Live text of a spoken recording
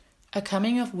A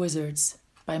Coming of Wizards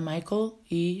by Michael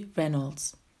E.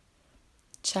 Reynolds.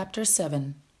 Chapter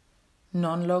 7.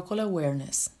 Non-Local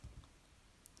Awareness.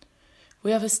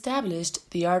 We have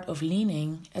established the art of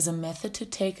leaning as a method to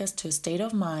take us to a state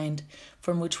of mind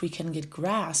from which we can get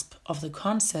grasp of the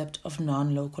concept of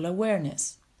non-local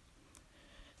awareness.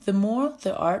 The more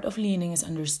the art of leaning is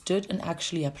understood and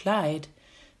actually applied,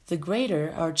 the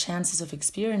greater our chances of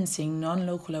experiencing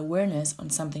non-local awareness on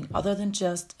something other than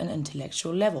just an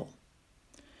intellectual level.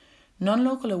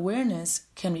 Non-local awareness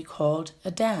can be called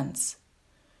a dance.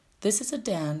 This is a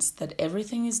dance that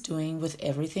everything is doing with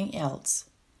everything else.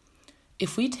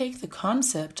 If we take the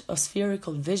concept of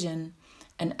spherical vision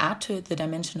and add to it the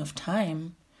dimension of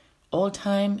time, all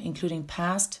time including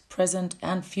past, present,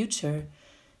 and future,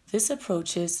 this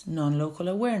approaches non-local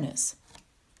awareness.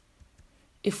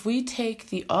 If we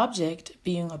take the object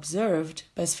being observed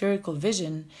by spherical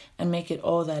vision and make it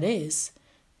all that is,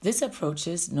 this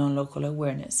approaches non-local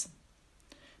awareness.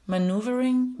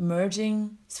 Maneuvering,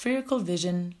 merging, spherical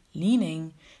vision,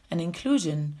 leaning, and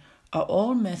inclusion are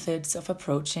all methods of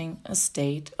approaching a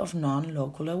state of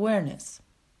non-local awareness.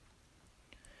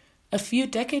 A few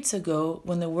decades ago,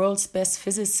 when the world's best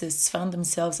physicists found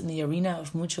themselves in the arena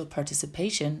of mutual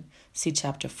participation, see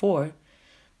Chapter 4,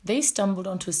 they stumbled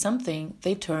onto something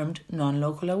they termed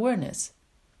non-local awareness.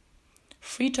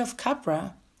 Fritjof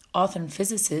Capra, author and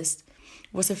physicist,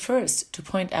 was the first to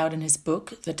point out in his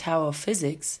book, The Tao of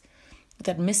Physics,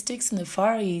 that mystics in the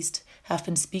Far East have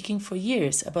been speaking for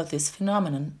years about this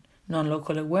phenomenon,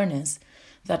 non-local awareness,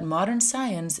 that modern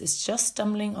science is just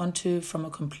stumbling onto from a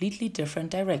completely different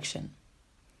direction.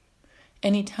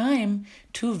 Anytime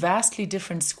two vastly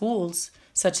different schools,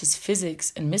 such as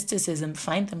physics and mysticism,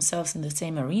 find themselves in the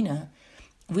same arena,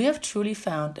 we have truly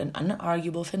found an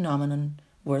unarguable phenomenon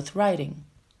worth writing.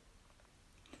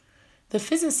 The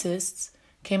physicists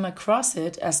came across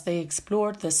it as they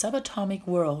explored the subatomic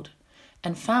world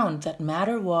and found that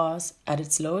matter was, at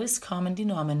its lowest common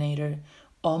denominator,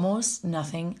 almost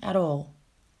nothing at all.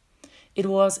 It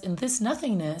was in this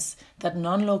nothingness that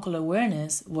non-local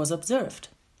awareness was observed.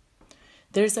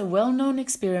 There is a well-known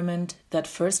experiment that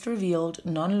first revealed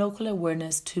non-local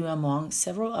awareness to, among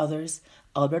several others,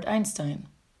 Albert Einstein.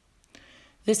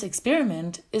 This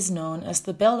experiment is known as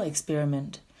the Bell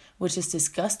experiment, which is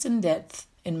discussed in depth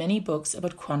in many books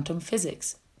about quantum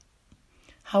physics.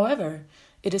 However,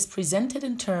 it is presented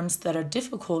in terms that are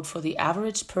difficult for the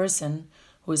average person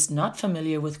who is not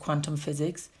familiar with quantum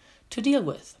physics to deal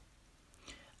with.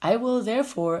 I will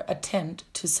therefore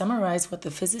attempt to summarize what the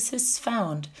physicists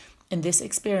found in this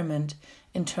experiment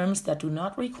in terms that do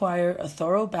not require a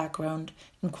thorough background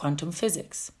in quantum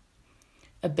physics.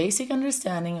 A basic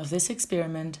understanding of this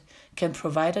experiment can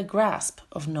provide a grasp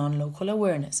of non-local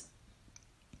awareness.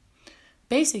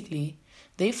 Basically,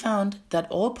 they found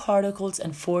that all particles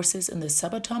and forces in the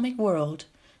subatomic world,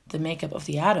 the makeup of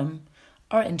the atom,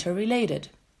 are interrelated.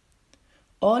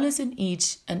 All is in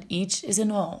each and each is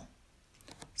in all.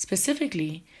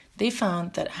 Specifically, they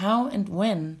found that how and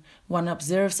when one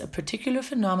observes a particular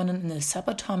phenomenon in the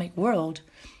subatomic world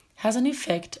has an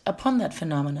effect upon that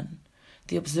phenomenon.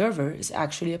 The observer is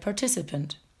actually a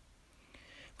participant.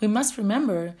 We must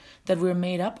remember that we are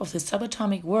made up of the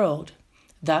subatomic world.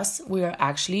 Thus, we are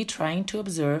actually trying to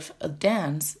observe a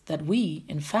dance that we,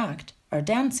 in fact, are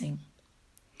dancing.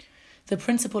 The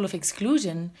principle of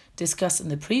exclusion, discussed in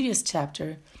the previous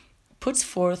chapter, puts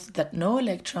forth that no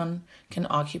electron can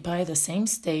occupy the same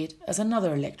state as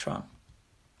another electron.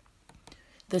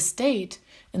 The state,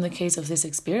 in the case of this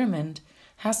experiment,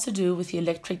 has to do with the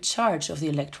electric charge of the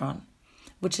electron,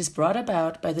 which is brought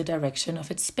about by the direction of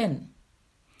its spin.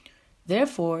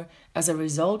 Therefore, as a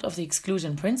result of the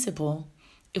exclusion principle,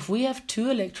 if we have two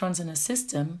electrons in a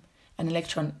system, and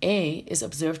electron A is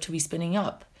observed to be spinning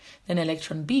up, then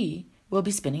electron B will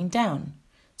be spinning down,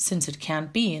 since it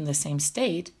can't be in the same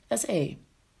state as A.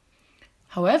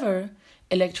 However,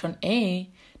 electron A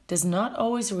does not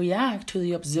always react to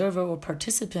the observer or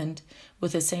participant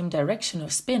with the same direction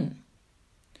of spin.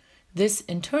 This,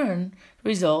 in turn,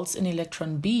 results in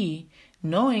electron B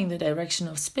knowing the direction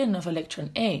of spin of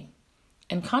electron A,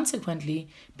 and consequently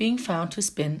being found to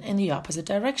spin in the opposite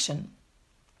direction.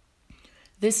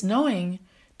 This knowing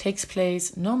takes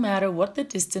place no matter what the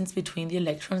distance between the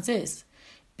electrons is,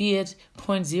 be it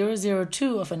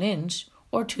 0.002 of an inch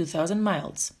or 2,000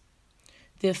 miles.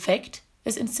 The effect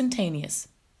is instantaneous.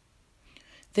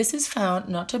 This is found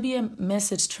not to be a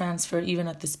message transfer even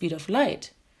at the speed of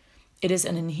light. It is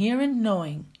an inherent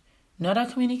knowing, not a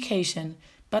communication,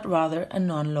 but rather a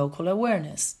non-local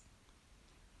awareness.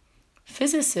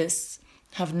 Physicists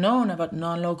have known about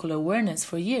non-local awareness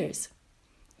for years,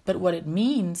 but what it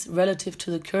means relative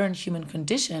to the current human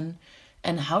condition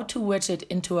and how to wedge it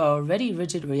into our already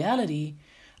rigid reality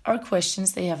are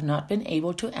questions they have not been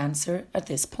able to answer at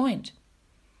this point.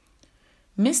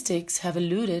 Mystics have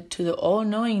alluded to the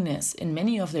all-knowingness in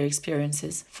many of their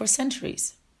experiences for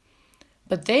centuries,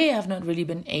 but they have not really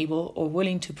been able or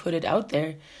willing to put it out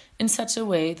there in such a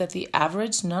way that the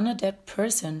average non-adept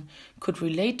person could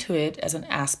relate to it as an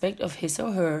aspect of his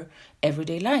or her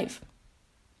everyday life.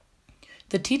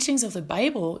 The teachings of the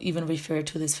Bible even refer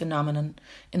to this phenomenon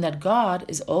in that God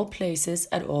is all places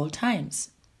at all times.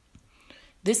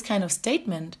 This kind of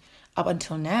statement, up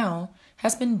until now,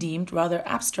 has been deemed rather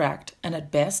abstract and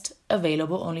at best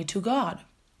available only to God.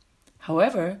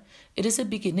 However, it is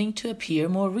beginning to appear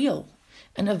more real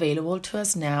and available to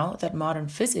us now that modern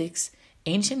physics,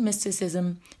 ancient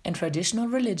mysticism, and traditional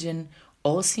religion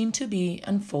all seem to be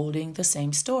unfolding the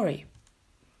same story.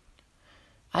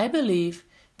 I believe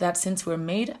that since we're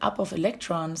made up of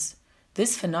electrons,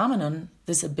 this phenomenon,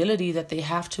 this ability that they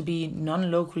have to be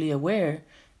non-locally aware,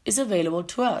 is available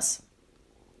to us.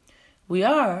 We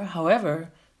are,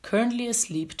 however, currently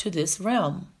asleep to this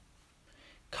realm.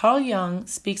 Carl Jung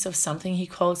speaks of something he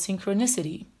calls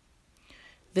synchronicity.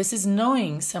 This is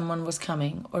knowing someone was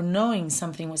coming or knowing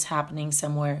something was happening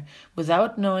somewhere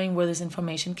without knowing where this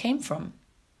information came from.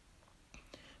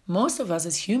 Most of us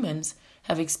as humans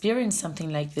have experienced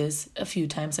something like this a few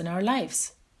times in our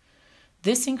lives.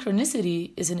 This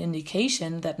synchronicity is an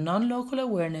indication that non-local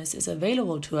awareness is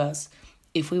available to us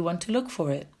if we want to look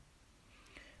for it.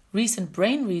 Recent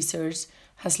brain research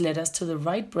has led us to the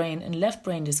right brain and left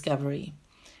brain discovery,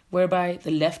 whereby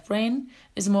the left brain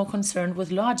is more concerned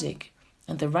with logic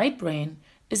and the right brain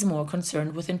is more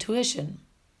concerned with intuition.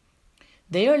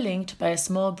 They are linked by a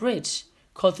small bridge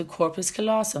called the corpus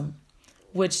callosum,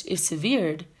 which, if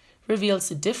severed, reveals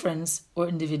the difference or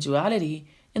individuality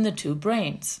in the two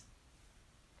brains.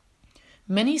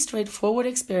 Many straightforward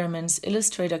experiments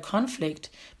illustrate a conflict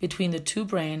between the two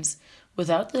brains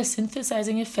without the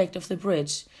synthesizing effect of the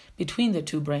bridge between the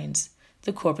two brains,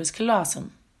 the corpus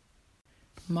callosum.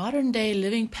 Modern-day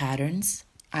living patterns,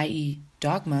 i.e.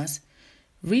 dogmas,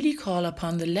 really call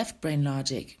upon the left brain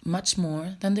logic much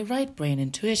more than the right brain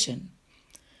intuition.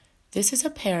 This is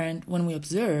apparent when we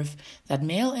observe that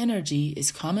male energy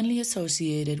is commonly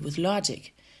associated with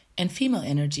logic and female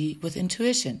energy with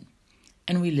intuition,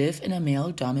 and we live in a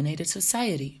male-dominated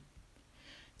society.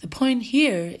 The point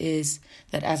here is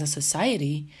that as a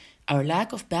society, our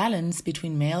lack of balance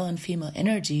between male and female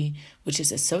energy, which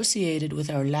is associated with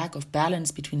our lack of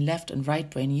balance between left and right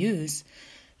brain use,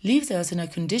 leaves us in a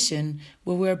condition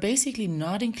where we are basically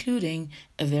not including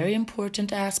a very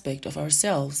important aspect of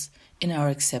ourselves in our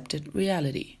accepted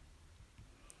reality.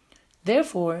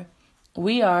 Therefore,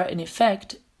 we are, in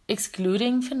effect,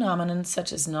 excluding phenomena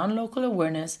such as non-local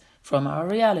awareness from our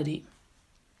reality.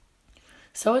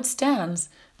 So it stands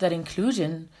that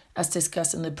inclusion, as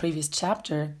discussed in the previous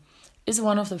chapter, is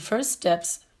one of the first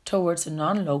steps towards a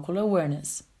non-local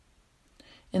awareness.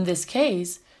 In this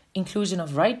case, inclusion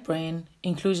of right brain,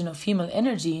 inclusion of female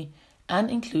energy, and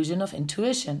inclusion of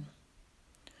intuition.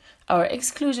 Our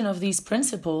exclusion of these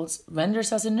principles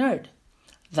renders us inert,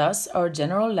 thus our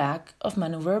general lack of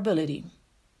maneuverability.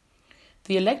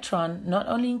 The electron not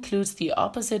only includes the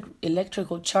opposite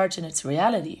electrical charge in its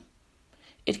reality,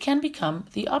 it can become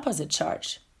the opposite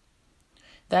charge.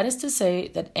 That is to say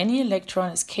that any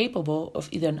electron is capable of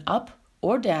either an up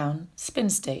or down spin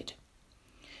state.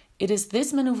 It is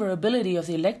this maneuverability of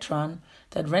the electron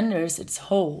that renders its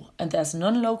whole and thus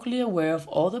non-locally aware of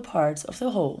all the parts of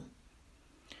the whole.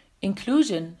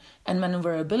 Inclusion and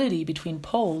maneuverability between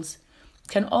poles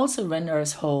can also render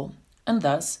us whole and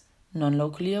thus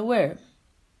non-locally aware.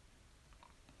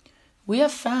 We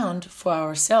have found for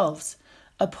ourselves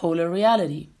a polar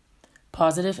reality,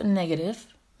 positive and negative,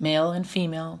 male and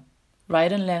female,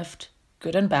 right and left,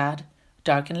 good and bad,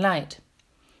 dark and light.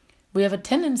 We have a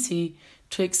tendency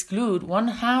to exclude one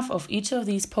half of each of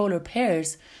these polar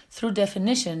pairs through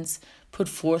definitions put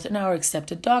forth in our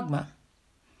accepted dogma.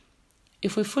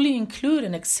 If we fully include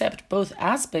and accept both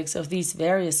aspects of these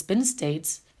various spin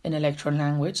states in electron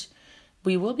language,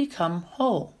 we will become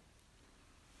whole.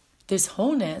 This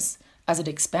wholeness, as it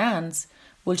expands,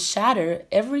 will shatter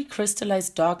every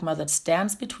crystallized dogma that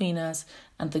stands between us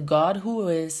and the God who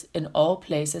is in all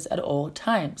places at all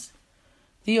times,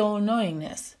 the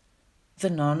all-knowingness,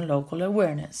 the non-local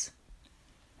awareness.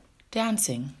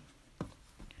 Dancing.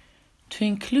 To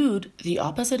include the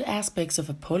opposite aspects of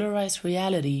a polarized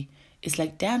reality is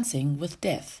like dancing with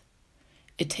death.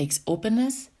 It takes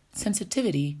openness,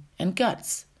 sensitivity, and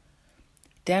guts.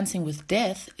 Dancing with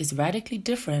death is radically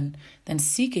different than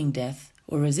seeking death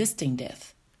or resisting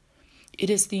death. It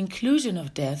is the inclusion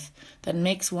of death that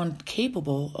makes one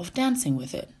capable of dancing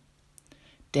with it.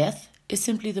 Death is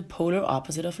simply the polar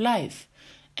opposite of life,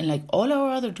 and like all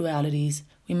our other dualities,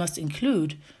 we must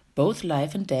include both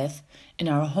life and death in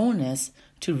our wholeness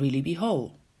to really be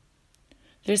whole.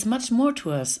 There's much more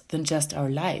to us than just our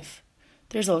life.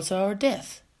 There's also our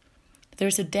death.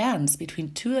 There's a dance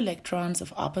between two electrons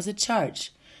of opposite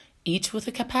charge, each with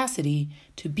the capacity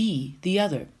to be the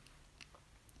other.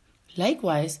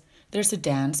 Likewise, there's a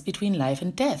dance between life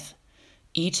and death.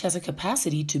 Each has a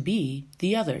capacity to be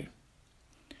the other.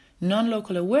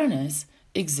 Non-local awareness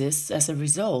exists as a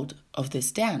result of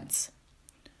this dance.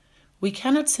 We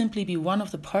cannot simply be one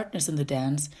of the partners in the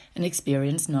dance and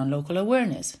experience non-local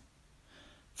awareness.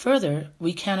 Further,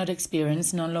 we cannot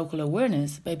experience non-local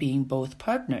awareness by being both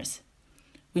partners.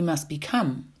 We must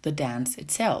become the dance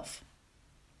itself.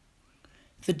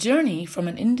 The journey from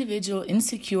an individual,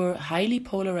 insecure, highly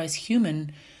polarized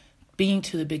human being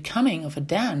to the becoming of a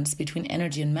dance between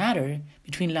energy and matter,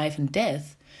 between life and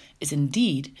death, is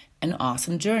indeed an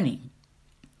awesome journey.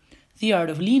 The art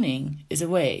of leaning is a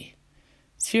way.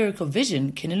 Spherical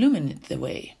vision can illuminate the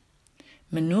way.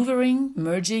 Maneuvering,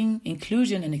 merging,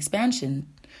 inclusion, and expansion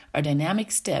are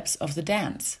dynamic steps of the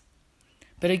dance.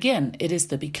 But again, it is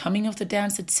the becoming of the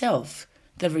dance itself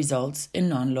that results in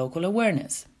non-local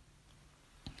awareness.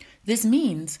 This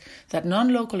means that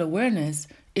non-local awareness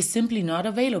is simply not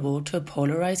available to a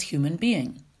polarized human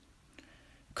being.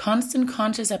 Constant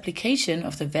conscious application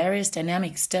of the various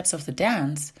dynamic steps of the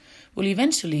dance will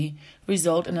eventually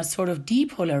result in a sort of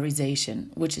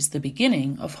depolarization, which is the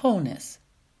beginning of wholeness.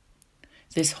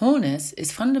 This wholeness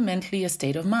is fundamentally a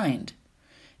state of mind.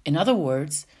 In other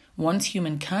words, once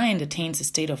humankind attains a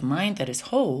state of mind that is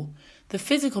whole, the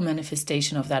physical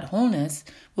manifestation of that wholeness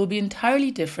will be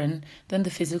entirely different than the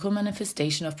physical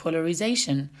manifestation of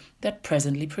polarization that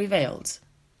presently prevails.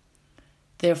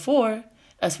 Therefore,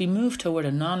 as we move toward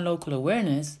a non-local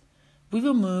awareness, we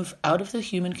will move out of the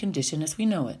human condition as we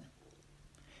know it.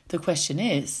 The question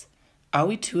is, are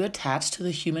we too attached to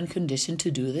the human condition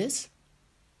to do this?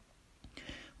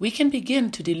 We can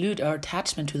begin to dilute our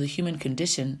attachment to the human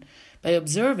condition by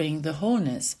observing the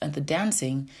wholeness and the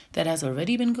dancing that has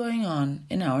already been going on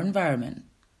in our environment.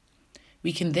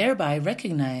 We can thereby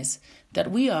recognize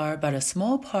that we are but a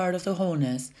small part of the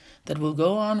wholeness that will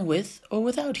go on with or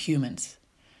without humans.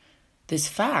 This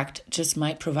fact just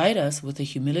might provide us with the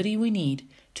humility we need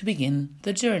to begin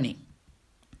the journey.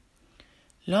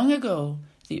 Long ago,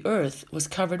 the earth was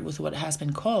covered with what has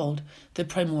been called the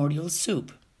primordial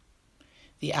soup.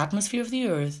 The atmosphere of the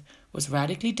earth was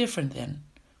radically different then,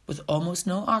 with almost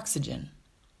no oxygen.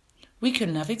 We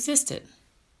couldn't have existed.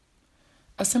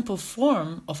 A simple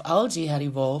form of algae had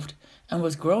evolved and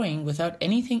was growing without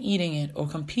anything eating it or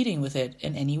competing with it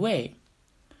in any way.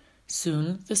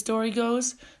 Soon, the story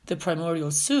goes, the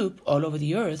primordial soup all over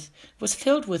the earth was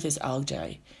filled with this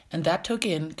algae, and that took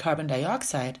in carbon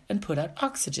dioxide and put out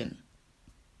oxygen.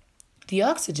 The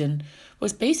oxygen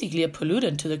was basically a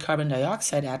pollutant to the carbon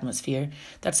dioxide atmosphere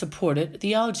that supported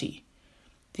the algae.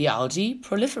 The algae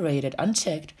proliferated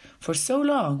unchecked for so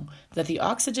long that the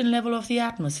oxygen level of the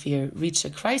atmosphere reached a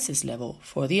crisis level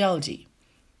for the algae.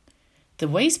 The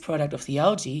waste product of the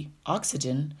algae,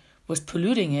 oxygen, was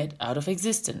polluting it out of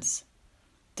existence.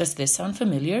 Does this sound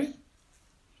familiar?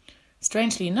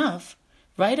 Strangely enough,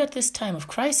 right at this time of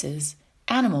crisis,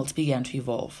 animals began to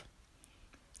evolve.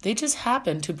 They just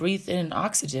happened to breathe in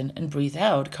oxygen and breathe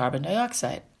out carbon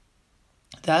dioxide.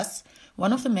 Thus,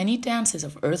 one of the many dances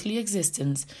of earthly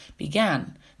existence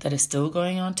began that is still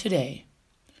going on today.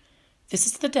 This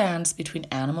is the dance between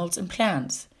animals and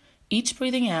plants, each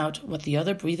breathing out what the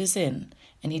other breathes in,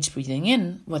 and each breathing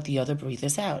in what the other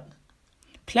breathes out.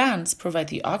 Plants provide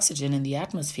the oxygen in the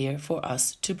atmosphere for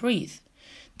us to breathe.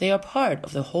 They are part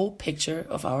of the whole picture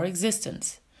of our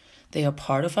existence. They are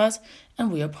part of us,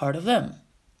 and we are part of them.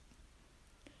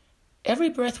 Every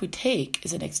breath we take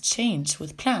is an exchange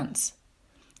with plants.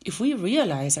 If we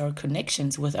realize our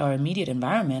connections with our immediate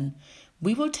environment,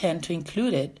 we will tend to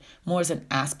include it more as an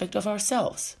aspect of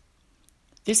ourselves.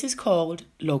 This is called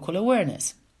local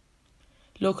awareness.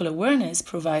 Local awareness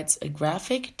provides a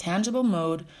graphic, tangible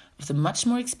mode of the much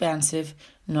more expansive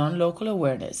non-local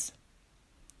awareness.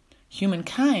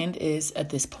 Humankind is, at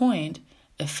this point,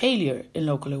 a failure in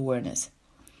local awareness.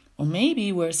 Or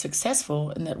maybe we're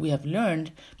successful in that we have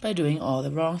learned by doing all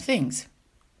the wrong things.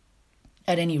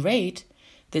 At any rate,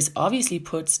 this obviously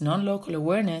puts non-local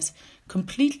awareness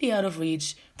completely out of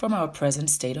reach from our present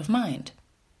state of mind.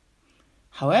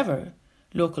 However,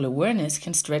 local awareness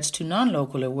can stretch to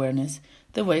non-local awareness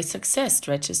the way success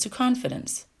stretches to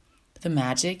confidence. The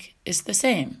magic is the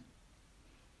same.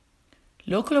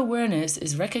 Local awareness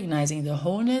is recognizing the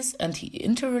wholeness and the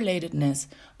interrelatedness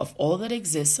of all that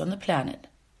exists on the planet.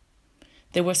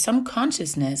 There was some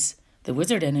consciousness, the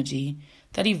wizard energy,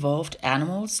 that evolved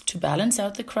animals to balance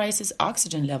out the crisis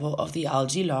oxygen level of the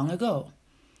algae long ago.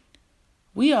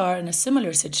 We are in a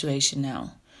similar situation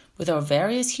now, with our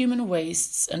various human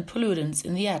wastes and pollutants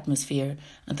in the atmosphere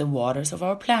and the waters of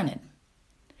our planet.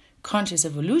 Conscious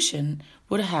evolution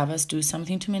would have us do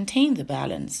something to maintain the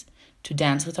balance, to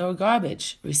dance with our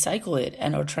garbage, recycle it,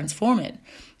 and or transform it,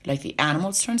 like the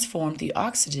animals transformed the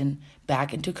oxygen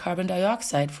back into carbon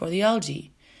dioxide for the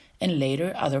algae, and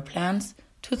later other plants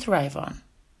to thrive on.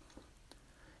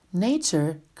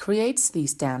 Nature creates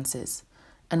these dances,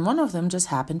 and one of them just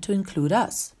happened to include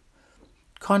us.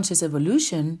 Conscious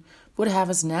evolution would have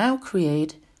us now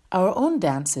create our own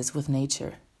dances with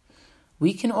nature.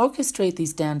 We can orchestrate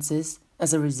these dances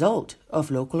as a result of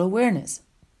local awareness.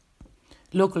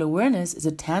 Local awareness is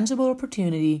a tangible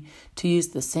opportunity to use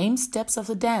the same steps of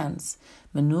the dance,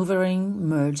 maneuvering,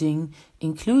 merging,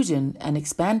 inclusion, and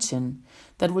expansion,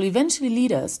 that will eventually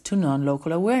lead us to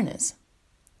non-local awareness.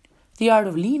 The art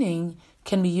of leaning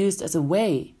can be used as a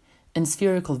way, and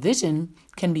spherical vision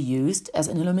can be used as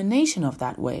an illumination of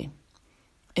that way.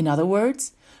 In other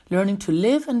words, learning to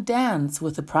live and dance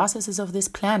with the processes of this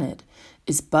planet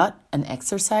is but an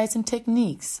exercise in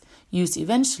techniques used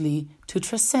eventually to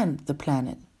transcend the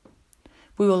planet.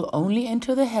 We will only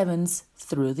enter the heavens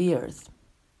through the earth.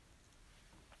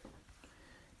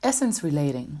 Essence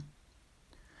relating.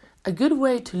 A good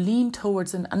way to lean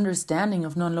towards an understanding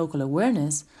of non-local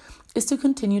awareness is to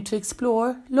continue to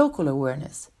explore local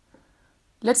awareness.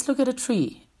 Let's look at a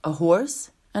tree, a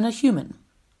horse, and a human.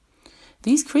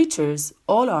 These creatures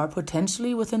all are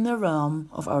potentially within the realm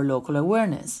of our local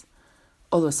awareness,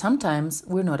 although sometimes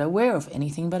we're not aware of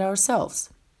anything but ourselves.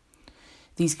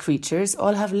 These creatures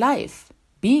all have life,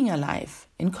 being alive,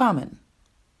 in common.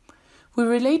 We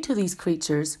relate to these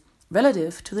creatures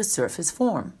relative to the surface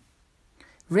form.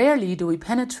 Rarely do we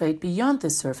penetrate beyond the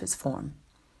surface form.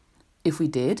 If we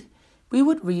did, we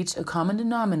would reach a common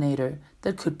denominator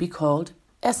that could be called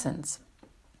essence.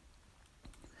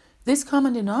 This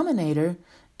common denominator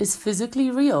is physically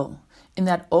real in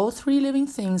that all three living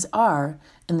things are,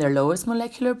 in their lowest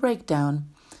molecular breakdown,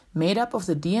 made up of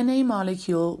the DNA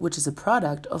molecule, which is a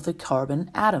product of the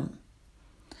carbon atom.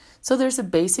 So there's a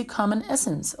basic common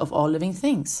essence of all living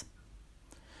things.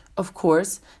 Of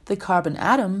course, the carbon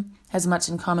atom has much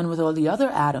in common with all the other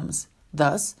atoms.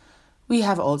 Thus, we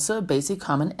have also a basic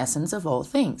common essence of all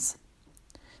things.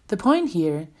 The point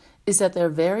here is that there are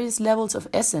various levels of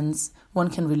essence one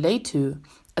can relate to,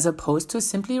 as opposed to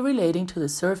simply relating to the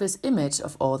surface image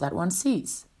of all that one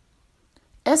sees.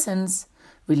 Essence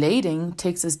relating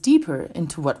takes us deeper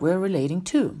into what we're relating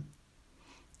to.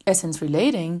 Essence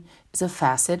relating is a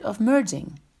facet of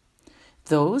merging.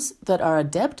 Those that are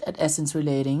adept at essence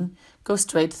relating go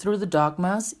straight through the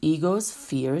dogmas, egos,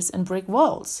 fears, and brick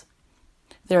walls.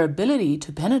 Their ability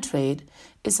to penetrate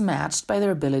is matched by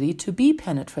their ability to be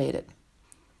penetrated.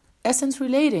 Essence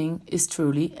relating is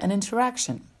truly an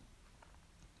interaction.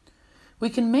 We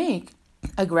can make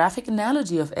a graphic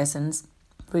analogy of essence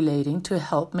relating to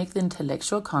help make the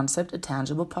intellectual concept a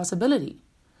tangible possibility.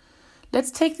 Let's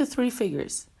take the three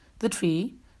figures, the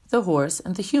tree, the horse,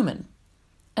 and the human,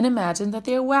 and imagine that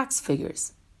they are wax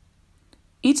figures.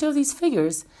 Each of these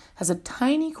figures has a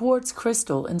tiny quartz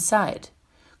crystal inside.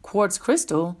 Quartz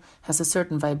crystal has a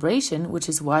certain vibration, which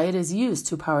is why it is used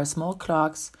to power small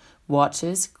clocks,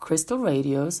 watches, crystal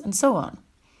radios, and so on.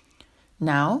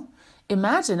 Now,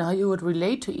 imagine how you would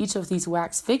relate to each of these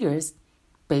wax figures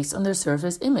based on their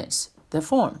surface image, their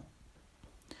form.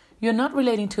 You're not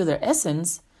relating to their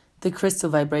essence, the crystal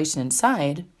vibration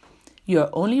inside. You are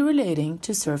only relating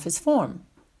to surface form.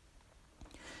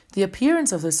 The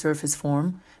appearance of the surface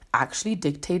form actually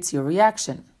dictates your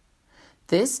reaction.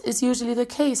 This is usually the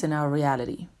case in our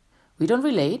reality. We don't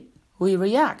relate, we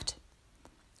react.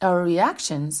 Our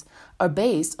reactions are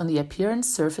based on the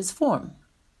appearance surface form.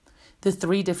 The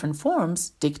three different forms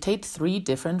dictate three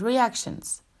different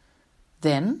reactions.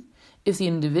 Then, if the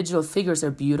individual figures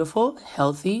are beautiful,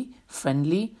 healthy,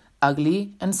 friendly,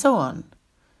 ugly, and so on,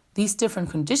 these different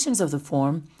conditions of the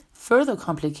form further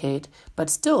complicate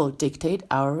but still dictate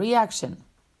our reaction.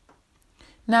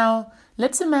 Now,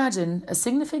 let's imagine a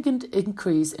significant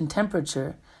increase in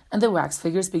temperature and the wax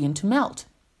figures begin to melt.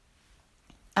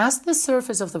 As the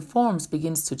surface of the forms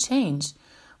begins to change,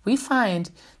 we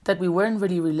find that we weren't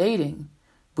really relating.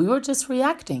 We were just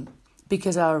reacting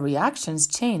because our reactions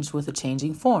changed with the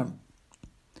changing form.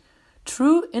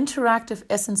 True interactive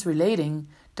essence relating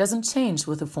doesn't change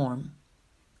with the form.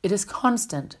 It is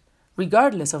constant,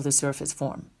 regardless of the surface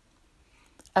form.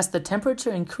 As the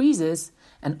temperature increases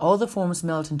and all the forms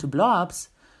melt into blobs,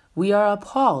 we are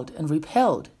appalled and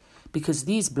repelled because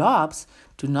these blobs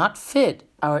do not fit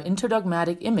our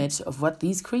interdogmatic image of what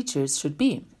these creatures should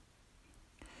be.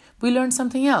 We learn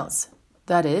something else,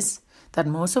 that is, that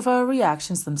most of our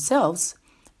reactions themselves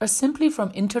are simply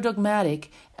from interdogmatic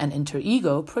and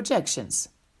interego projections.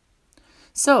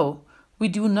 So, we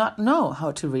do not know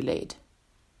how to relate.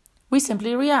 We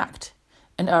simply react,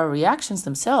 and our reactions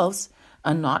themselves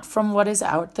are not from what is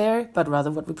out there, but rather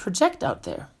what we project out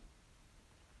there.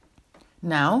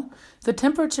 Now, the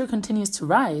temperature continues to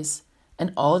rise,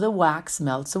 and all the wax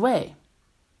melts away.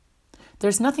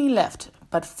 There's nothing left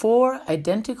but 4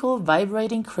 identical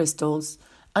vibrating crystals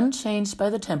unchanged by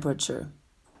the temperature.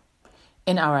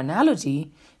 In our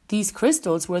analogy, these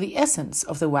crystals were the essence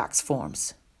of the wax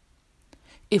forms.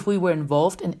 If we were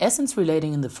involved in essence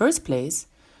relating in the first place,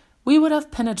 we would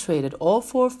have penetrated all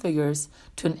 4 figures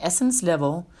to an essence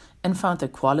level and found their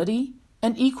quality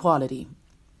and equality.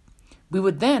 We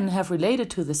would then have related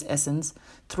to this essence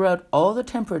throughout all the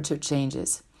temperature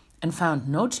changes and found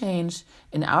no change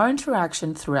in our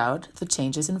interaction throughout the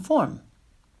changes in form.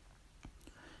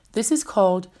 This is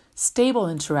called stable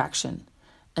interaction,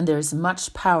 and there is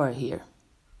much power here.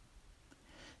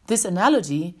 This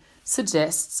analogy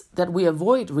suggests that we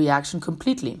avoid reaction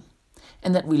completely,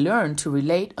 and that we learn to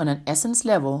relate on an essence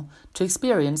level to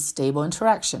experience stable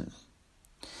interaction.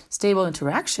 Stable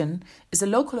interaction is a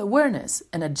local awareness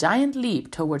and a giant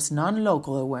leap towards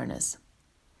non-local awareness.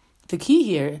 The key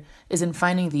here is in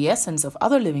finding the essence of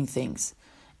other living things,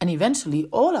 and eventually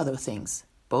all other things,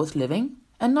 both living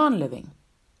and non-living.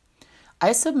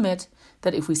 I submit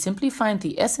that if we simply find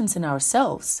the essence in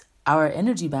ourselves, our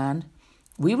energy band,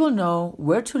 we will know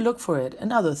where to look for it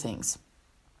in other things.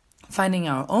 Finding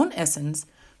our own essence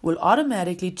will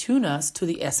automatically tune us to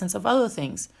the essence of other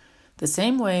things, the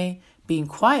same way being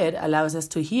quiet allows us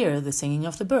to hear the singing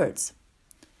of the birds.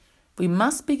 We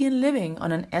must begin living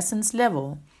on an essence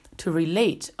level to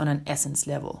relate on an essence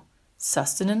level.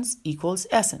 Sustenance equals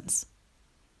essence.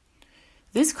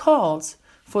 This calls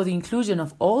for the inclusion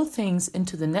of all things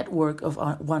into the network of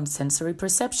one's sensory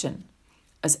perception,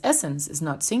 as essence is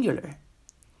not singular.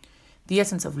 The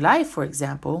essence of life, for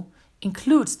example,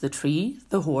 includes the tree,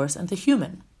 the horse, and the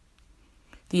human.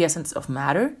 The essence of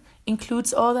matter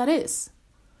includes all that is.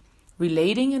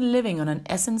 Relating and living on an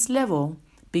essence level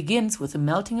begins with the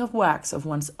melting of wax of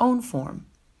one's own form.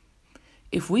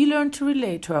 If we learn to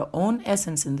relate to our own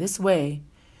essence in this way,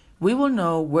 we will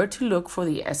know where to look for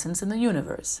the essence in the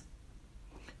universe.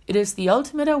 It is the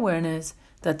ultimate awareness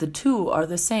that the two are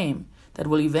the same that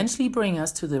will eventually bring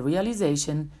us to the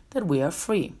realization that we are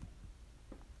free.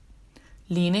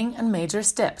 Leaning and major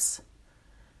steps.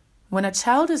 When a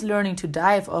child is learning to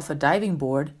dive off a diving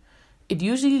board, it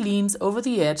usually leans over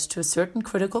the edge to a certain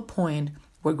critical point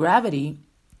where gravity,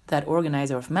 that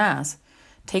organizer of mass,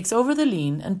 takes over the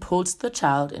lean and pulls the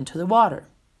child into the water.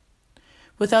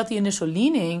 Without the initial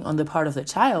leaning on the part of the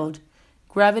child,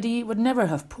 gravity would never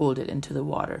have pulled it into the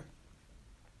water.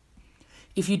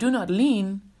 If you do not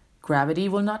lean, gravity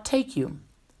will not take you.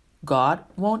 God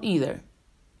won't either.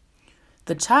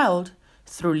 The child,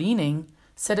 through leaning,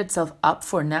 set itself up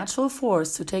for natural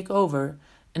force to take over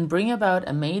and bring about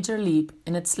a major leap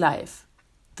in its life,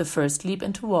 the first leap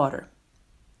into water.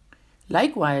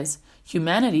 Likewise,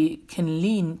 humanity can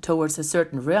lean towards a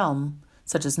certain realm,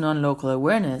 such as non-local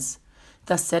awareness,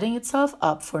 thus setting itself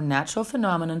up for a natural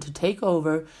phenomenon to take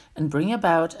over and bring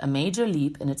about a major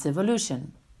leap in its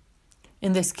evolution.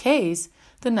 In this case,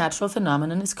 the natural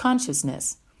phenomenon is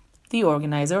consciousness, the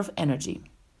organizer of energy.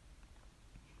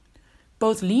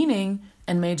 Both leaning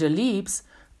and major leaps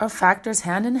are factors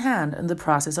hand in hand in the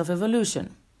process of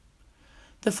evolution.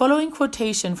 The following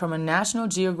quotation from a National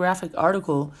Geographic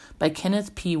article by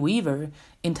Kenneth P. Weaver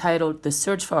entitled "The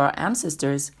Search for Our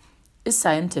Ancestors" is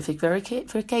scientific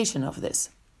verification of this.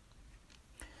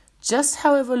 Just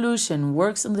how evolution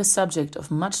works on the subject of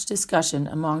much discussion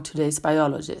among today's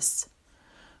biologists.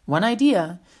 One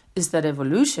idea is that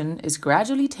evolution is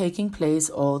gradually taking place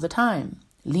all the time,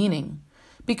 leaning,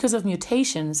 because of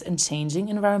mutations and changing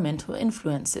environmental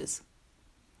influences.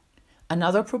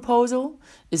 Another proposal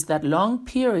is that long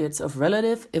periods of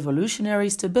relative evolutionary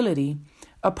stability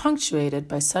are punctuated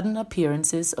by sudden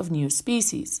appearances of new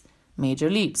species, major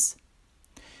leaps.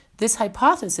 This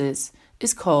hypothesis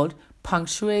is called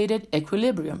punctuated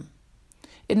equilibrium.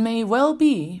 It may well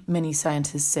be, many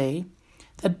scientists say,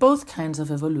 that both kinds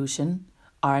of evolution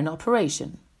are in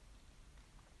operation.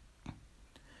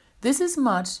 This is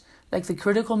much like the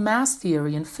critical mass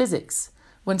theory in physics,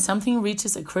 when something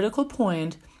reaches a critical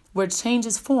point where it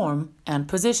changes form and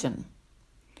position.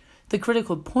 the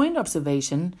critical point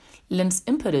observation lends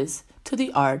impetus to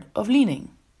the art of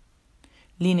leaning.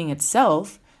 Leaning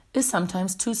itself is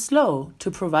sometimes too slow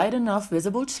to provide enough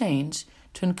visible change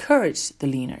to encourage the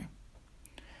leaner.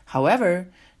 However,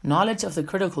 knowledge of the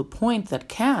critical point that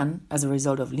can, as a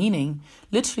result of leaning,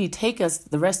 literally take us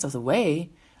the rest of the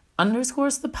way,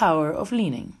 underscores the power of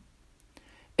leaning.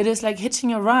 It is like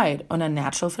hitching a ride on a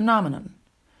natural phenomenon.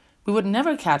 We would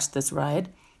never catch this ride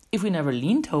if we never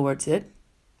leaned towards it.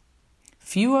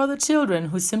 Few are the children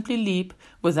who simply leap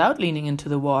without leaning into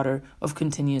the water of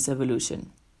continuous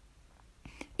evolution.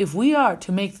 If we are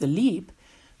to make the leap,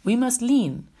 we must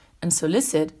lean and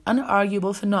solicit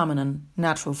unarguable phenomenon,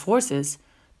 natural forces,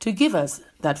 to give us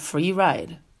that free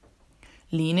ride.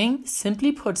 Leaning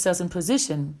simply puts us in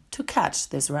position to catch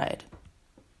this ride.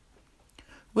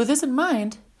 With this in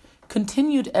mind,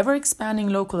 continued ever-expanding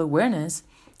local awareness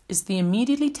is the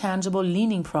immediately tangible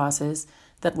leaning process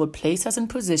that will place us in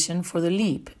position for the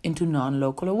leap into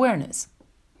non-local awareness.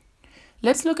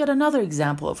 Let's look at another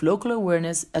example of local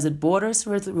awareness as it borders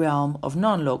with the realm of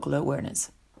non-local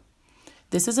awareness.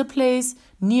 This is a place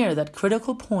near that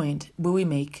critical point where we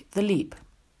make the leap.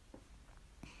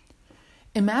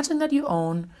 Imagine that you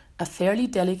own a fairly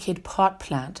delicate pot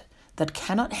plant that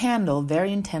cannot handle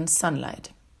very intense sunlight.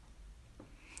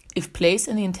 If placed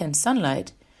in the intense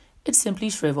sunlight, it simply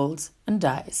shrivels and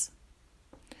dies.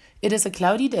 It is a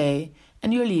cloudy day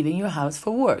and you're leaving your house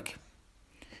for work.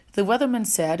 The weatherman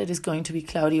said it is going to be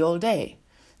cloudy all day,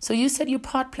 so you set your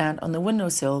pot plant on the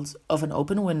windowsills of an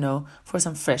open window for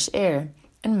some fresh air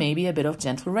and maybe a bit of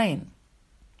gentle rain.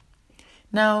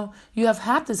 Now, you have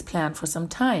had this plant for some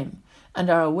time and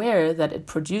are aware that it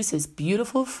produces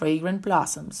beautiful, fragrant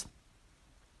blossoms.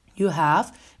 You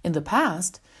have, in the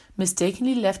past,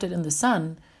 mistakenly left it in the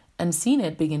sun and seen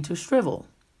it begin to shrivel.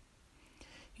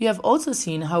 You have also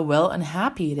seen how well and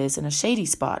happy it is in a shady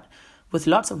spot with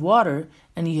lots of water,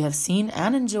 and you have seen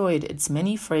and enjoyed its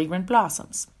many fragrant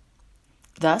blossoms.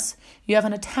 Thus, you have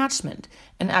an attachment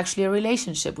and actually a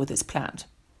relationship with this plant.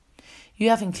 You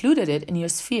have included it in your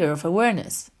sphere of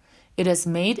awareness. It has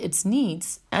made its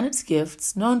needs and its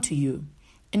gifts known to you,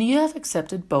 and you have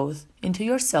accepted both into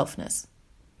your selfness.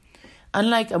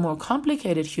 Unlike a more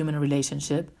complicated human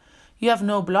relationship, you have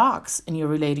no blocks in your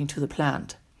relating to the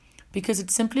plant, because it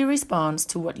simply responds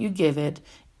to what you give it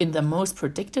in the most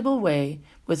predictable way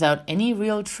without any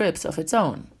real trips of its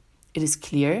own. It is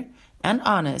clear and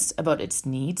honest about its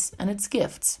needs and its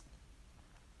gifts.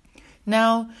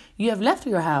 Now, you have left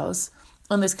your house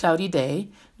on this cloudy day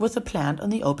with the plant on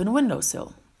the open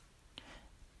windowsill.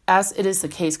 As it is the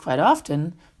case quite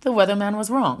often, the weatherman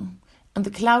was wrong, and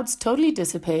the clouds totally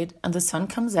dissipate and the sun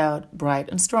comes out bright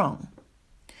and strong.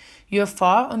 You are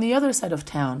far on the other side of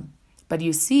town, but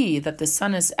you see that the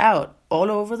sun is out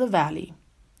all over the valley.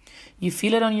 You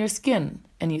feel it on your skin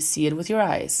and you see it with your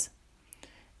eyes.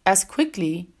 As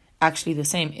quickly, actually the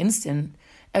same instant,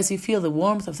 as you feel the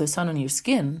warmth of the sun on your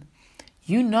skin,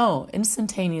 you know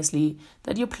instantaneously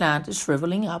that your plant is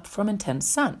shriveling up from intense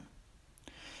sun.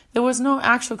 There was no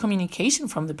actual communication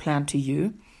from the plant to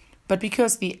you, but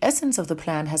because the essence of the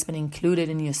plant has been included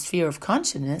in your sphere of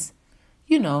consciousness,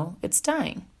 you know it's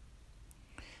dying.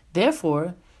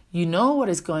 Therefore, you know what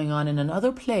is going on in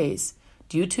another place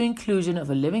due to inclusion of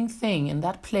a living thing in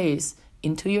that place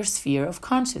into your sphere of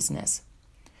consciousness.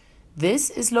 This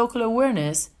is local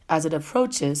awareness as it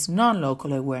approaches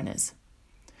non-local awareness.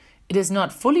 It is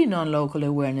not fully non-local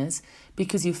awareness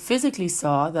because you physically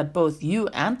saw that both you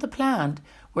and the plant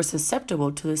were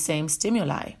susceptible to the same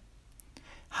stimuli.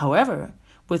 However,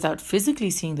 without physically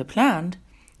seeing the plant,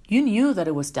 you knew that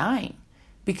it was dying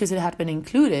because it had been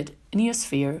included in your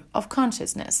sphere of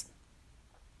consciousness.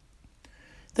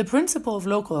 The principle of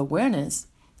local awareness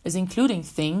is including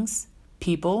things,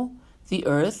 people, the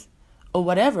earth, or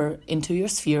whatever into your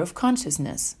sphere of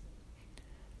consciousness.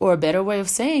 Or a better way of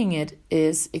saying it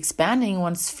is expanding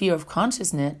one's sphere of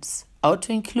consciousness out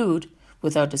to include,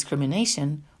 without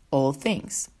discrimination, all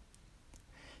things.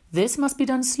 This must be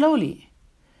done slowly.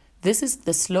 This is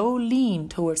the slow lean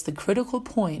towards the critical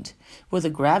point where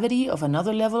the gravity of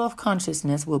another level of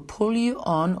consciousness will pull you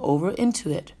on over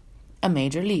into it, a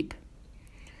major leap.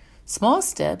 Small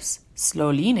steps,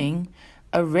 slow leaning,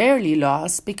 are rarely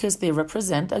lost because they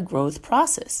represent a growth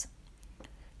process.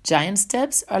 Giant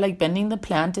steps are like bending the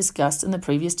plant discussed in the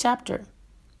previous chapter.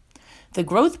 The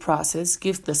growth process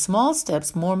gives the small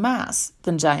steps more mass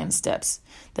than giant steps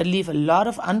that leave a lot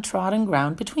of untrodden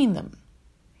ground between them.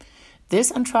 This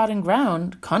untrodden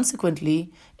ground,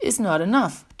 consequently, is not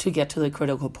enough to get to the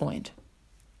critical point.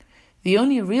 The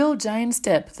only real giant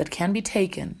step that can be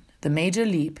taken, the major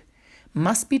leap,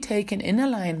 must be taken in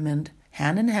alignment,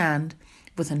 hand in hand,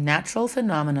 with a natural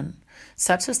phenomenon,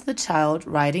 such as the child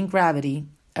riding gravity,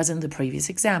 as in the previous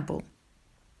example.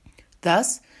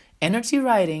 Thus, energy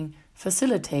riding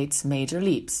facilitates major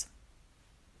leaps.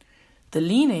 The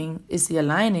leaning is the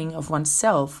aligning of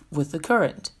oneself with the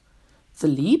current. The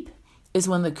leap is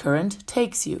when the current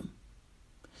takes you.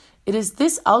 It is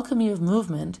this alchemy of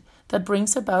movement that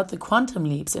brings about the quantum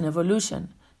leaps in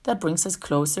evolution, that brings us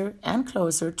closer and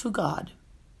closer to God.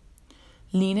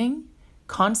 Leaning,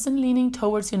 constant leaning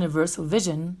towards universal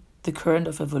vision, the current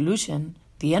of evolution,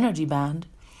 the energy band,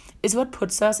 is what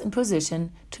puts us in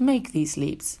position to make these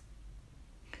leaps.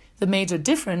 The major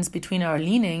difference between our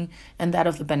leaning and that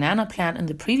of the banana plant in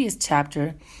the previous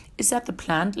chapter is that the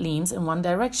plant leans in one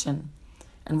direction,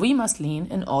 and we must lean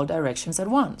in all directions at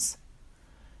once.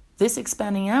 This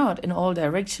expanding out in all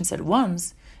directions at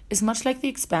once is much like the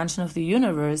expansion of the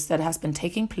universe that has been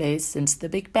taking place since the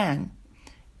Big Bang,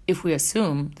 if we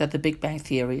assume that the Big Bang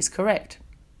theory is correct.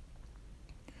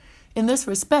 In this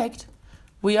respect,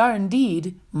 we are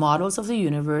indeed models of the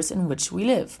universe in which we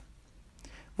live.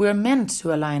 We are meant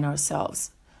to align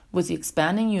ourselves with the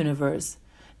expanding universe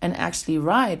and actually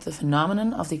ride the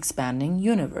phenomenon of the expanding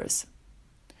universe.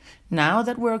 Now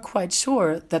that we're quite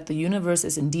sure that the universe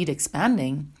is indeed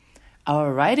expanding,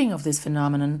 our riding of this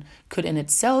phenomenon could in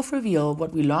itself reveal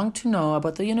what we long to know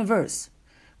about the universe,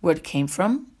 where it came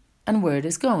from and where it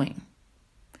is going.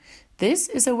 This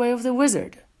is a way of the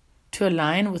wizard, to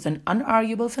align with an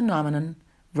unarguable phenomenon,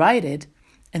 ride it,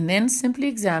 and then simply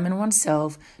examine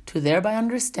oneself to thereby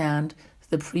understand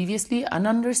the previously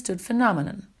ununderstood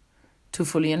phenomenon. To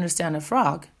fully understand a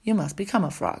frog, you must become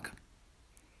a frog.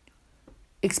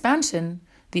 Expansion,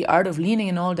 the art of leaning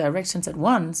in all directions at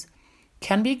once,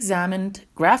 can be examined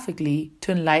graphically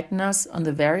to enlighten us on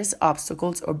the various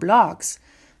obstacles or blocks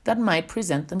that might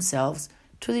present themselves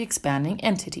to the expanding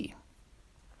entity.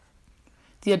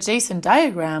 The adjacent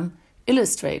diagram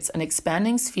illustrates an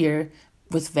expanding sphere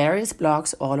with various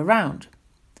blocks all around.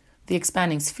 The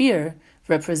expanding sphere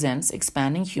represents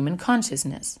expanding human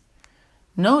consciousness.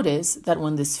 Notice that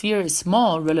when the sphere is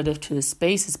small relative to the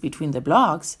spaces between the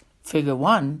blocks, figure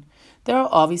 1, there are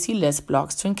obviously less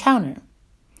blocks to encounter.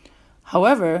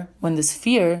 However, when the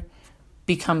sphere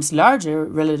becomes larger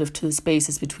relative to the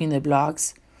spaces between the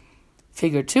blocks,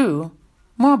 figure 2,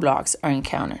 more blocks are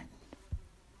encountered.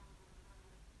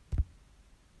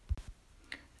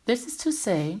 This is to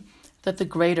say that the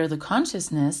greater the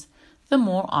consciousness, the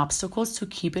more obstacles to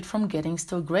keep it from getting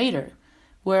still greater,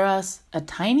 whereas a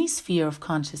tiny sphere of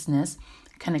consciousness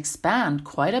can expand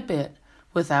quite a bit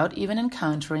without even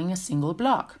encountering a single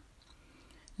block.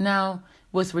 Now,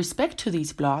 with respect to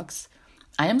these blocks,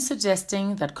 I am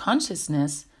suggesting that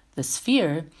consciousness, the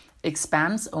sphere,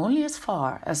 expands only as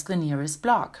far as the nearest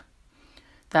block.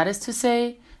 That is to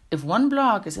say, if one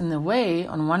block is in the way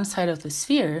on one side of the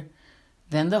sphere,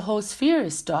 then the whole sphere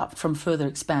is stopped from further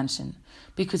expansion,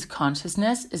 because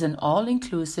consciousness is an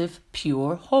all-inclusive,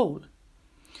 pure whole.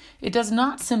 It does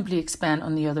not simply expand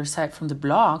on the other side from the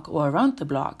block or around the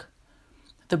block.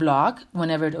 The block,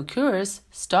 whenever it occurs,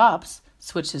 stops,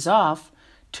 switches off,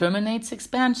 terminates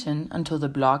expansion until the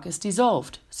block is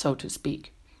dissolved, so to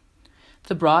speak.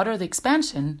 The broader the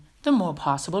expansion, the more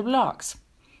possible blocks.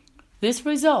 This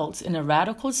results in a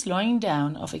radical slowing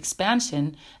down of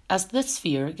expansion as the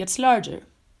sphere gets larger.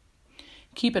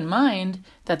 Keep in mind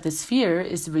that the sphere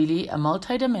is really a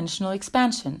multidimensional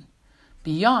expansion,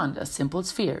 beyond a simple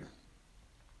sphere.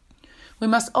 We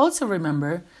must also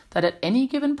remember that at any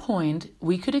given point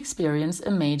we could experience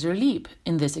a major leap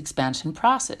in this expansion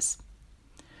process.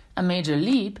 A major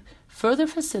leap further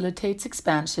facilitates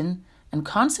expansion and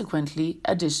consequently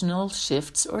additional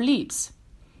shifts or leaps.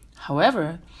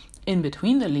 However, in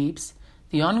between the leaps,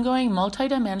 the ongoing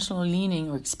multidimensional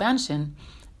leaning or expansion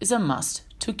is a must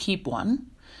to keep one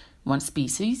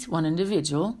species, one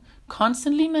individual,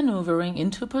 constantly maneuvering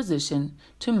into a position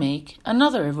to make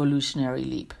another evolutionary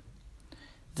leap.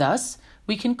 Thus,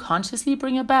 we can consciously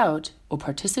bring about or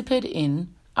participate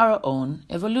in our own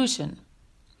evolution.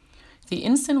 The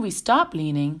instant we stop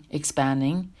leaning,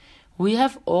 expanding, we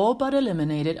have all but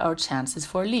eliminated our chances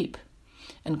for a leap,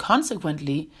 and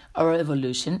consequently, our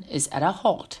evolution is at a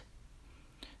halt.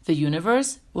 The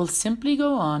universe will simply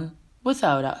go on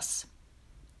without us.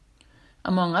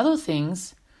 Among other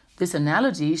things, this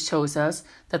analogy shows us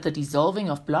that the dissolving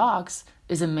of blocks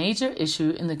is a major issue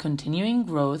in the continuing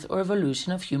growth or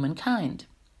evolution of humankind.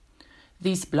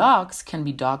 These blocks can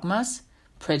be dogmas,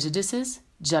 prejudices,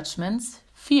 judgments,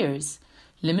 fears,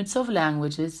 limits of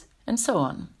languages, and so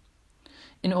on.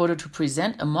 In order to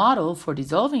present a model for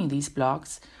dissolving these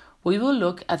blocks, we will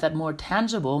look at that more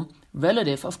tangible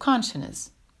relative of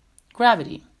consciousness,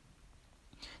 gravity.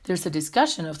 There's a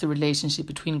discussion of the relationship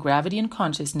between gravity and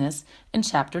consciousness in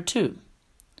Chapter 2.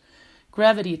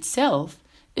 Gravity itself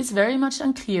is very much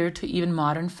unclear to even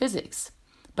modern physics,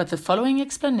 but the following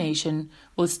explanation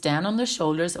will stand on the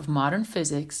shoulders of modern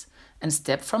physics and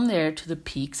step from there to the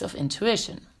peaks of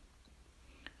intuition.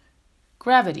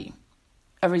 Gravity,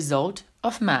 a result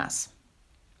of mass.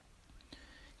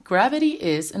 Gravity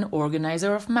is an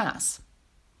organizer of mass.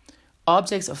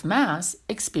 Objects of mass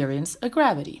experience a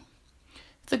gravity.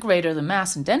 The greater the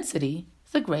mass and density,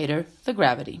 the greater the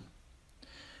gravity.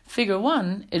 Figure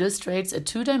 1 illustrates a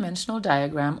two-dimensional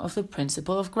diagram of the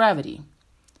principle of gravity.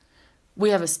 We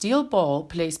have a steel ball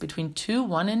placed between two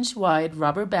 1-inch wide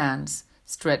rubber bands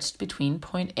stretched between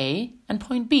point A and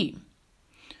point B.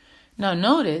 Now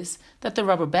notice that the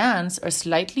rubber bands are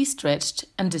slightly stretched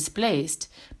and displaced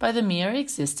by the mere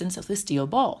existence of the steel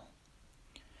ball.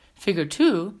 Figure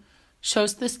 2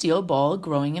 shows the steel ball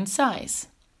growing in size.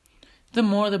 The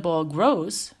more the ball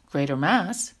grows, greater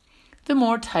mass, the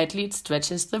more tightly it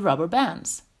stretches the rubber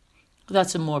bands.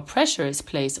 Thus, the more pressure is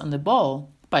placed on the ball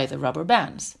by the rubber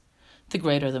bands. The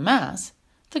greater the mass,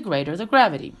 the greater the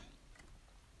gravity.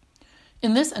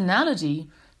 In this analogy,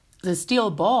 the steel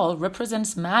ball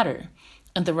represents matter,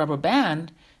 and the rubber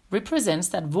band represents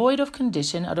that void of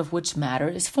condition out of which matter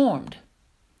is formed.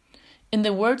 In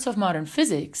the words of modern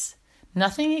physics,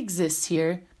 nothing exists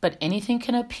here, but anything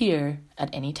can appear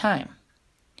at any time.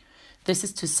 This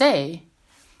is to say,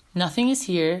 nothing is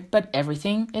here, but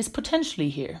everything is potentially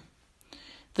here.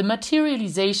 The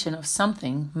materialization of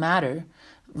something, matter,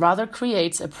 rather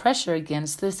creates a pressure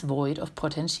against this void of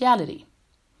potentiality.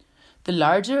 The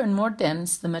larger and more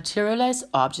dense the materialized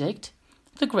object,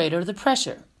 the greater the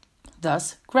pressure,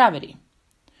 thus gravity.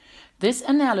 This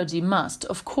analogy must,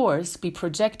 of course, be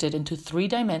projected into 3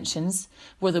 dimensions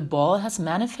where the ball has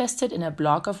manifested in a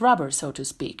block of rubber, so to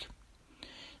speak.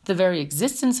 The very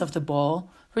existence of the ball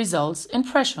results in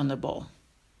pressure on the ball.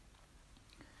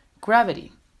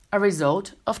 Gravity, a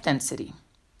result of density.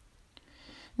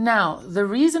 Now, the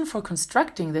reason for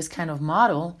constructing this kind of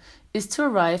model is to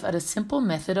arrive at a simple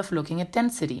method of looking at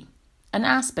density, an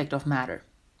aspect of matter.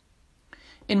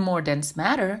 In more dense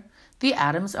matter, the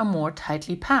atoms are more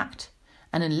tightly packed,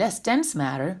 and in less dense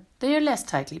matter, they are less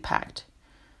tightly packed.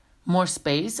 More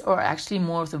space, or actually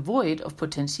more of the void of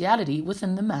potentiality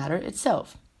within the matter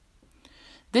itself.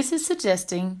 This is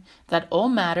suggesting that all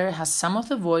matter has some of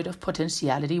the void of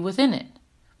potentiality within it.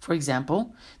 For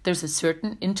example, there's a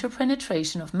certain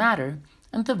interpenetration of matter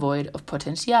and the void of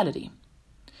potentiality.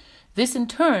 This in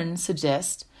turn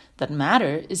suggests that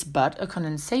matter is but a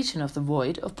condensation of the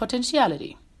void of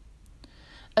potentiality.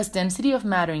 As density of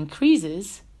matter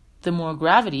increases, the more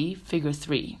gravity, figure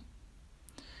 3.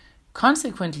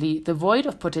 Consequently, the void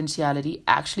of potentiality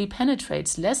actually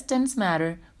penetrates less dense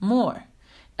matter more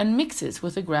and mixes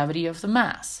with the gravity of the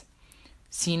mass,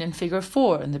 seen in figure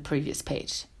 4 in the previous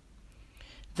page.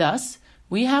 Thus,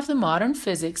 we have the modern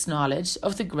physics knowledge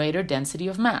of the greater density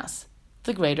of mass,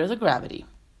 the greater the gravity.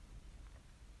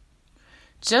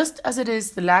 Just as it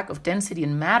is the lack of density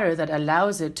in matter that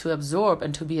allows it to absorb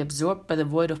and to be absorbed by the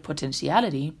void of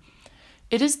potentiality,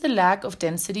 it is the lack of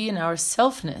density in our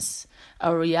selfness,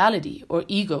 our reality or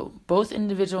ego, both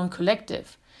individual and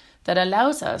collective, that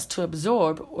allows us to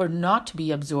absorb or not to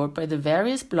be absorbed by the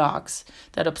various blocks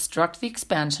that obstruct the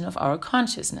expansion of our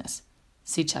consciousness.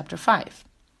 See Chapter 5.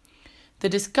 The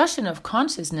discussion of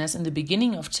consciousness in the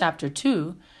beginning of Chapter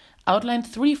 2 outlined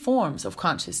 3 forms of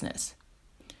consciousness: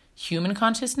 human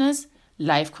consciousness,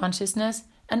 life consciousness,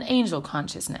 and angel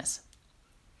consciousness.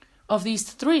 Of these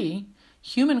 3,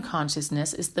 human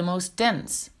consciousness is the most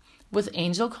dense, with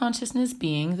angel consciousness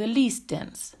being the least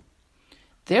dense.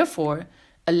 Therefore,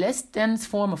 a less dense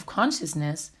form of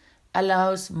consciousness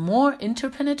allows more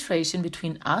interpenetration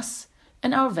between us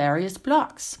and our various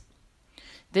blocks.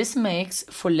 This makes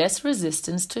for less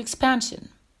resistance to expansion.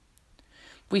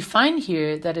 We find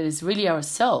here that it is really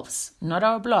ourselves, not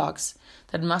our blocks,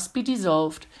 that must be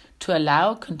dissolved to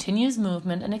allow continuous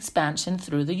movement and expansion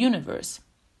through the universe.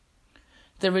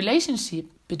 The relationship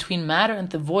between matter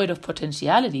and the void of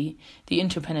potentiality, the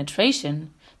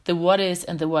interpenetration, the what is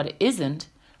and the what isn't,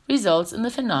 results in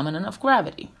the phenomenon of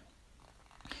gravity.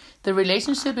 The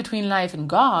relationship between life and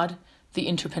God, the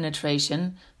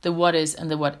interpenetration, the what is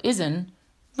and the what isn't,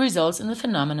 results in the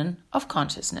phenomenon of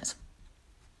consciousness.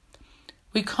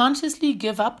 We consciously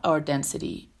give up our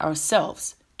density,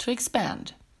 ourselves, to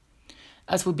expand.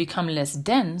 As we become less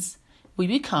dense, we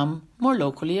become more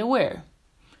locally aware.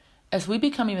 As we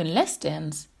become even less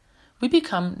dense, we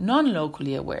become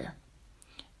non-locally aware.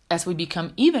 As we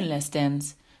become even less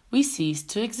dense, we cease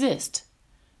to exist.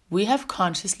 We have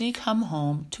consciously come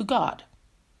home to God.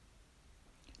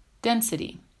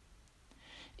 Density.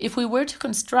 If we were to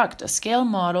construct a scale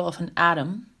model of an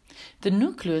atom, the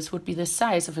nucleus would be the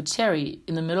size of a cherry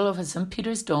in the middle of a St.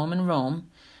 Peter's Dome in Rome,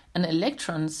 and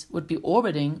electrons would be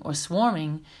orbiting or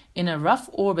swarming in a rough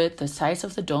orbit the size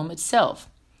of the dome itself,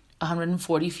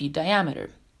 140 feet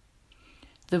diameter.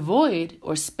 The void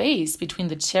or space between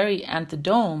the cherry and the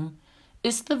dome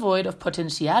is the void of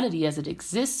potentiality as it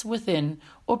exists within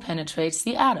or penetrates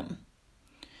the atom.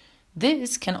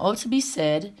 This can also be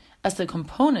said as the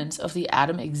components of the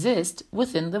atom exist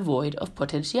within the void of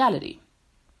potentiality.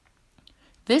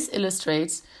 This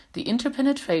illustrates the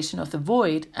interpenetration of the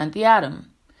void and the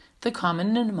atom, the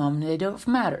common denominator of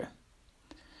matter.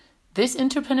 This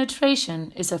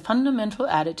interpenetration is a fundamental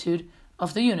attitude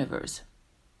of the universe.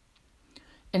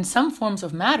 In some forms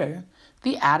of matter,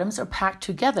 the atoms are packed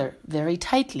together very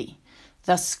tightly,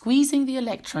 thus squeezing the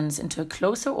electrons into a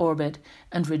closer orbit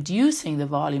and reducing the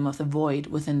volume of the void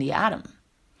within the atom.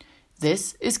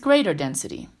 This is greater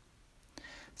density.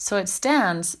 So it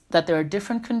stands that there are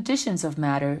different conditions of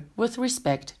matter with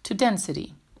respect to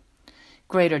density.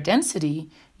 Greater density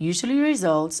usually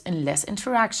results in less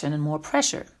interaction and more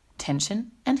pressure,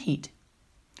 tension, and heat.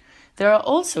 There are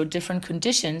also different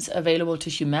conditions available to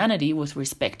humanity with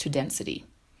respect to density.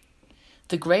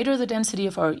 The greater the density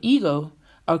of our ego,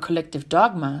 our collective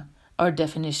dogma, our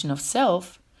definition of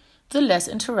self, the less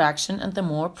interaction and the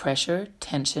more pressure,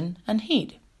 tension, and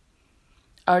heat.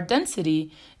 Our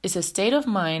density is a state of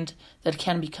mind that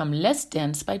can become less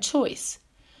dense by choice,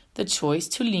 the choice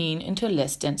to lean into a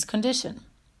less dense condition.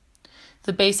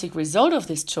 The basic result of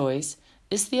this choice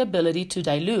is the ability to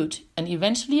dilute and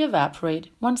eventually evaporate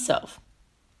oneself.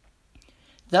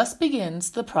 Thus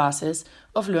begins the process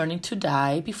of learning to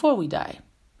die before we die.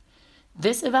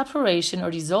 This evaporation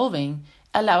or dissolving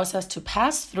allows us to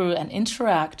pass through and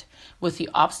interact with the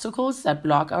obstacles that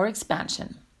block our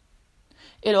expansion.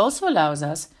 It also allows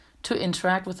us to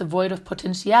interact with the void of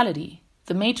potentiality,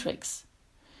 the matrix.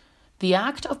 The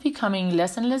act of becoming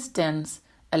less and less dense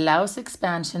allows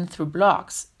expansion through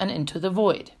blocks and into the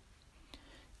void.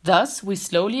 Thus, we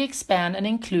slowly expand and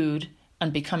include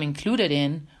and become included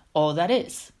in all that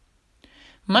is.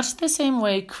 Much the same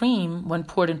way cream, when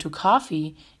poured into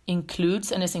coffee,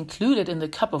 includes and is included in the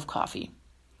cup of coffee.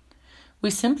 We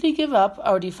simply give up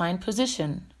our defined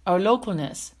position, our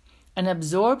localness, and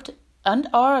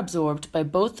are absorbed by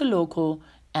both the local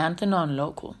and the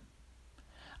non-local.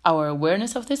 Our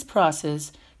awareness of this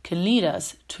process can lead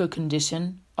us to a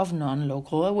condition of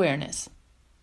non-local awareness.